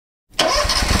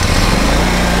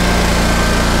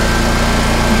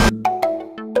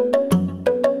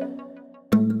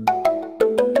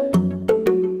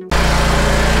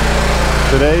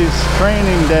Today's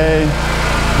training day.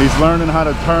 He's learning how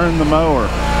to turn the mower.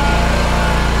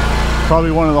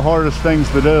 Probably one of the hardest things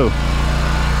to do.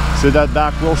 See that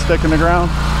back wheel stick in the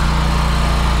ground?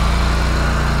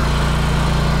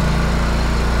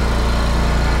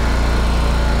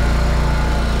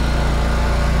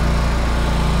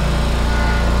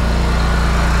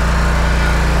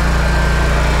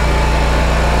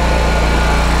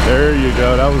 There you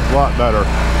go, that was a lot better.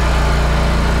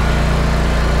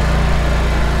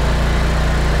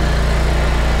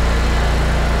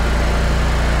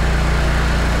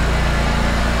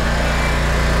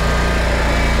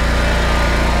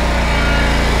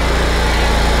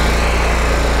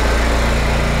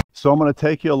 So I'm going to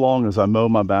take you along as I mow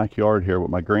my backyard here with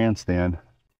my grandstand,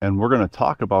 and we're going to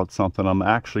talk about something. I'm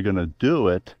actually going to do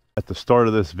it at the start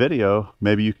of this video.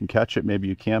 Maybe you can catch it, maybe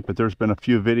you can't, but there's been a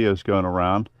few videos going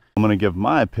around. I'm going to give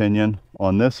my opinion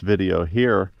on this video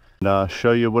here and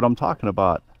show you what I'm talking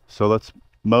about. So let's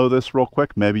mow this real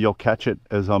quick. Maybe you'll catch it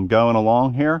as I'm going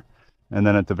along here, and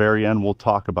then at the very end we'll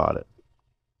talk about it.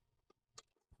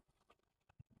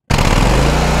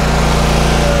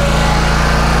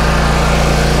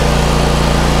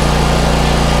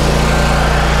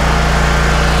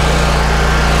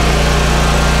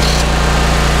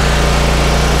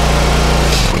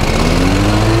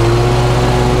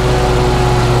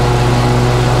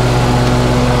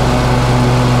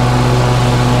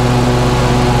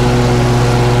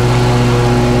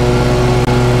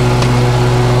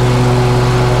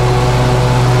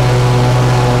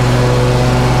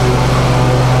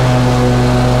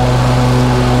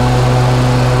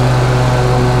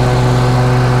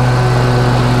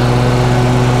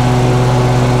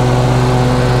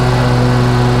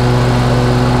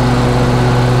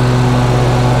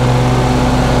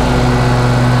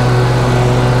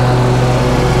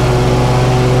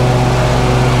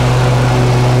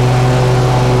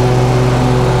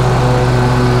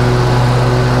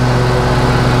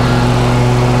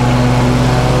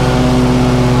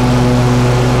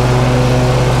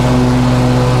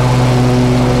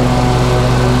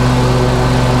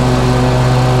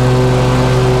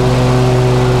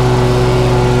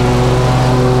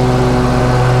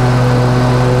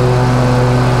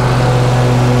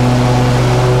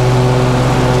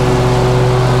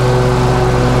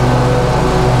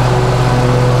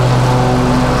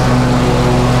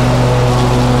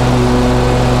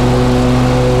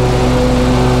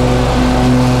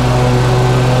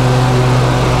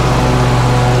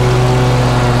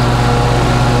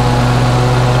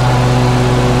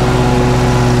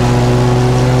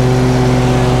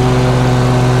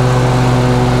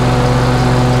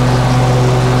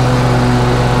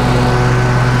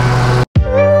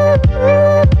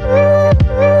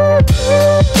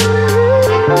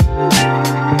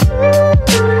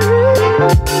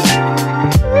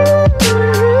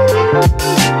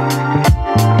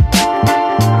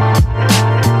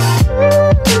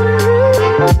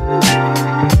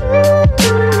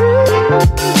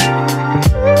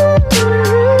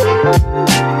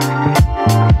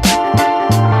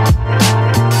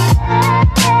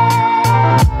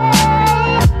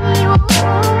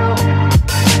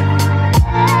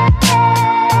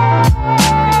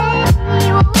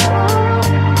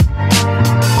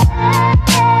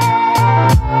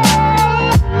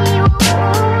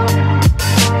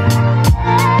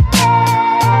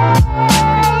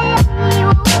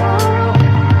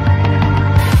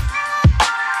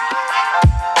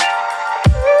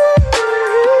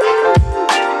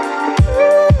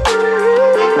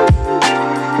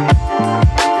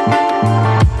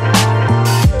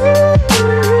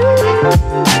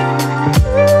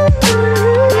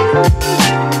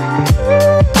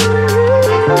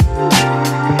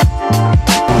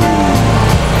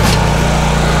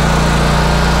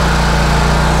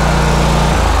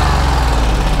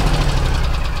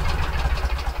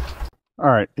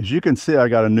 Alright, as you can see I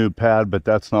got a new pad, but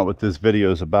that's not what this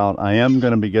video is about. I am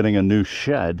going to be getting a new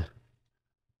shed.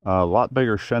 A lot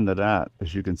bigger shed than that.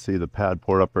 As you can see the pad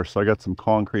poured up there. So I got some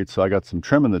concrete, so I got some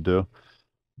trimming to do.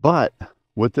 But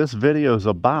what this video is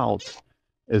about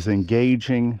is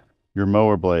engaging your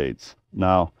mower blades.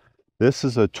 Now, this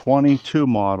is a 22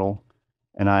 model,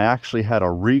 and I actually had a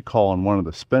recall on one of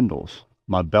the spindles.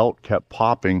 My belt kept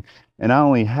popping, and I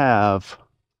only have,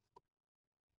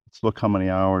 let's look how many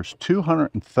hours,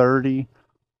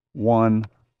 231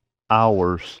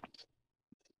 hours. I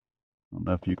don't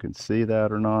know if you can see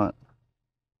that or not.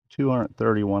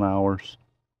 231 hours.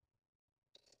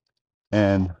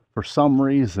 And for some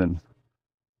reason,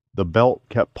 the belt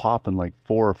kept popping like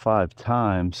 4 or 5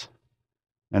 times,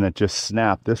 and it just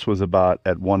snapped. This was about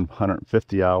at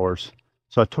 150 hours.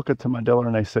 So I took it to my dealer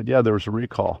and they said, yeah, there was a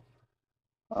recall.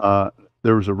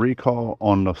 There was a recall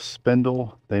on the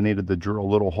spindle. They needed to drill a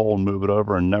little hole and move it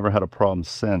over, and never had a problem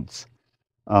since.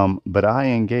 But I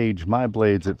engage my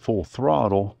blades at full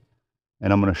throttle,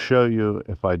 and I'm going to show you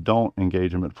if I don't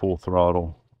engage them at full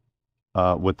throttle,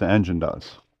 what the engine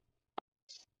does.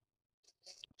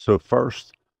 So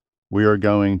first, we are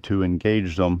going to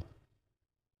engage them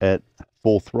at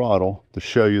full throttle to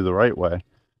show you the right way,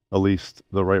 at least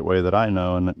the right way that I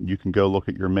know. And you can go look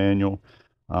at your manual.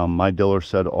 My dealer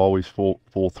said always full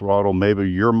throttle. Maybe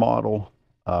your model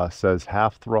says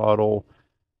half throttle.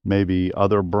 Maybe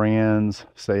other brands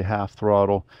say half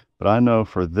throttle. But I know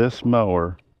for this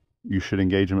mower, you should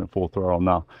engage them at full throttle.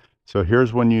 Now, so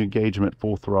here's when you engage them at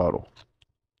full throttle.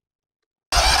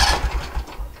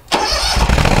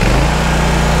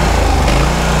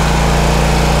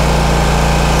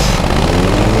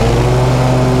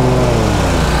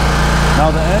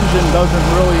 Now the engine doesn't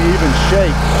really even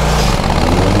shake.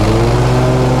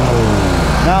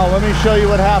 Now let me show you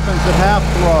what happens at half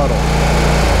throttle.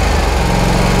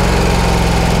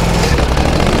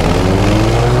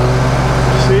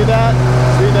 See that?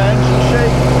 See the engine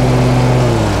shake?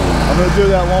 I'm going to do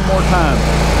that one more time.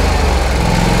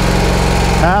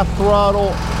 Half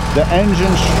throttle, the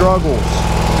engine struggles.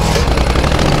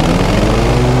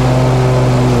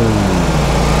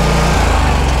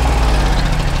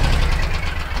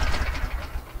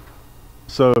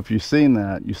 So if you've seen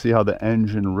that, you see how the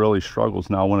engine really struggles.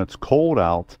 Now when it's cold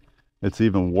out, it's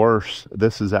even worse.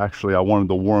 This is actually, I wanted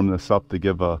to warm this up to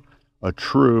give a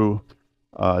true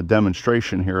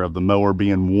demonstration here of the mower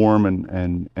being warm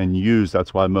and used.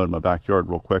 That's why I mowed my backyard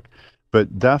real quick.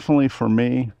 But definitely for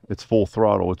me, it's full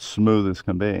throttle. It's smooth as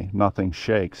can be. Nothing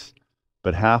shakes.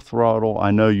 But half throttle,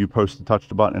 I know you're supposed to touch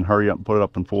the button and hurry up and put it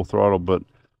up in full throttle, but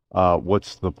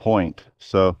what's the point?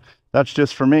 So that's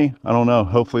just for me. I don't know.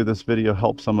 Hopefully this video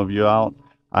helps some of you out.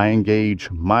 I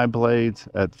engage my blades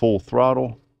at full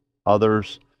throttle.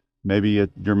 Others, maybe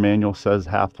your manual says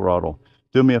half throttle.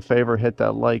 Do me a favor, hit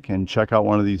that like and check out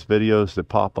one of these videos that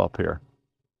pop up here.